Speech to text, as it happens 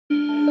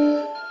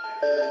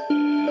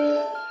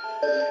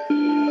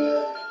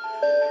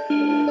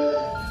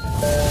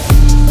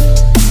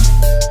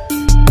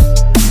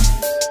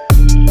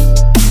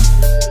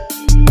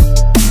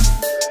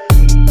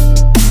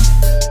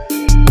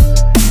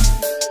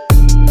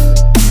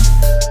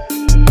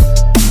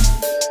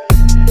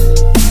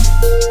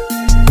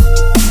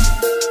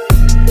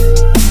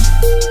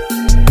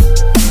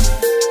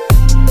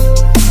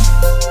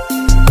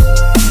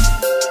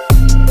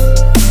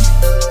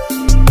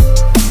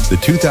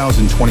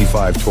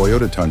2025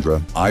 Toyota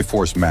Tundra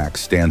I-Force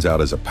Max stands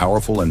out as a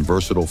powerful and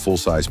versatile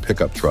full-size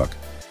pickup truck,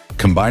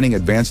 combining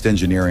advanced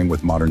engineering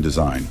with modern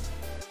design.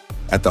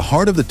 At the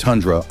heart of the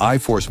Tundra,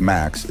 I-Force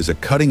Max is a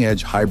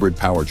cutting-edge hybrid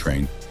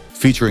powertrain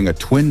featuring a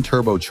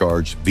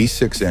twin-turbocharged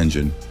V6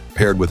 engine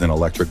paired with an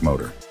electric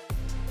motor.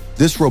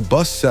 This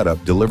robust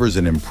setup delivers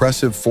an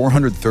impressive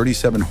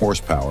 437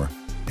 horsepower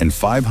and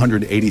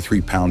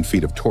 583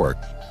 pound-feet of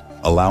torque,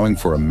 allowing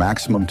for a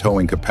maximum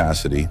towing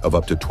capacity of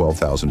up to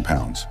 12,000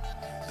 pounds.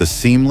 The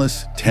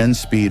seamless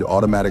 10-speed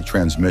automatic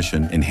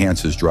transmission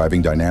enhances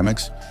driving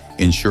dynamics,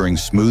 ensuring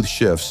smooth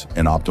shifts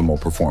and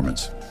optimal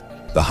performance.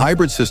 The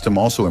hybrid system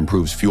also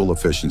improves fuel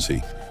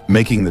efficiency,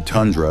 making the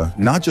Tundra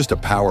not just a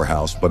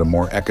powerhouse but a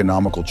more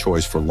economical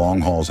choice for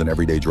long hauls and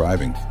everyday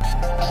driving.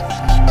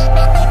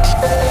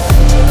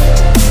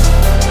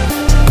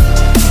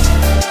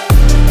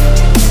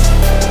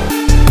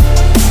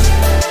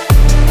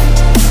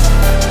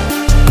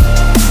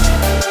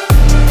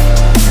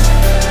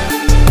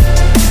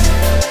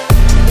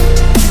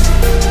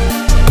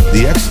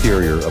 The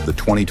exterior of the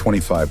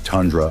 2025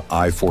 Tundra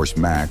I-Force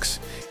Max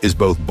is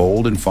both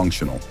bold and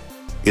functional.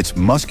 Its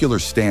muscular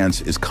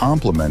stance is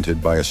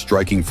complemented by a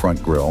striking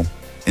front grille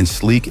and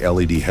sleek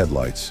LED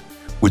headlights,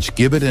 which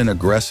give it an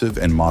aggressive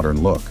and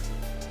modern look.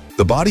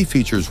 The body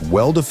features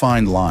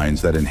well-defined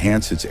lines that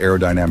enhance its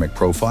aerodynamic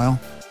profile,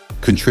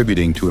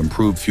 contributing to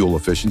improved fuel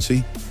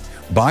efficiency.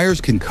 Buyers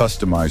can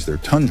customize their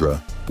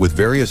Tundra with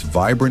various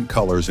vibrant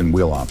colors and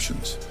wheel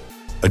options.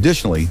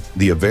 Additionally,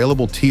 the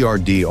available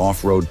TRD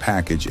off-road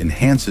package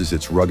enhances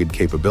its rugged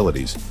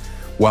capabilities,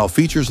 while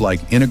features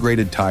like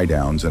integrated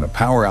tie-downs and a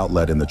power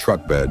outlet in the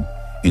truck bed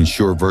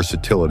ensure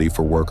versatility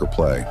for work or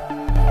play.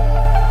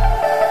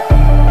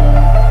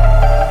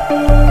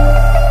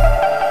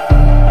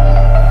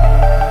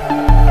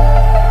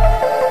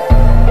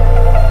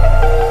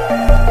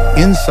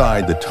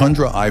 Inside, the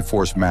Tundra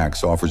I-Force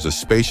Max offers a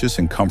spacious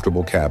and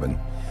comfortable cabin,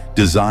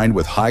 designed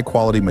with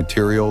high-quality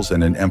materials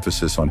and an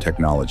emphasis on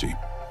technology.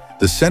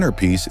 The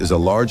centerpiece is a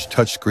large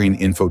touchscreen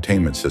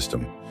infotainment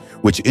system,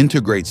 which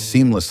integrates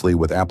seamlessly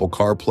with Apple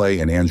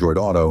CarPlay and Android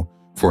Auto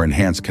for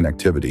enhanced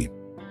connectivity.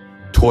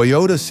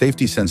 Toyota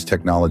SafetySense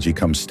technology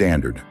comes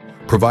standard,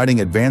 providing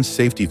advanced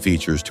safety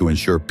features to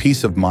ensure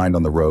peace of mind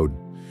on the road.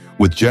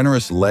 With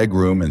generous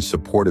legroom and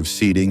supportive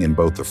seating in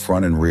both the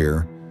front and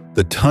rear,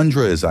 the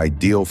Tundra is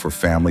ideal for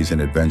families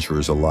and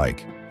adventurers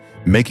alike,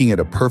 making it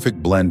a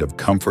perfect blend of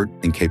comfort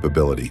and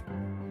capability.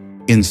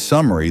 In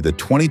summary, the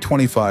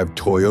 2025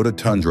 Toyota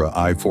Tundra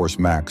I-Force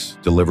Max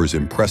delivers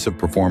impressive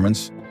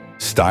performance,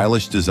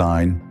 stylish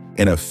design,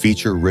 and a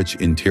feature-rich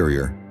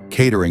interior,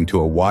 catering to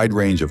a wide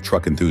range of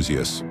truck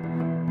enthusiasts.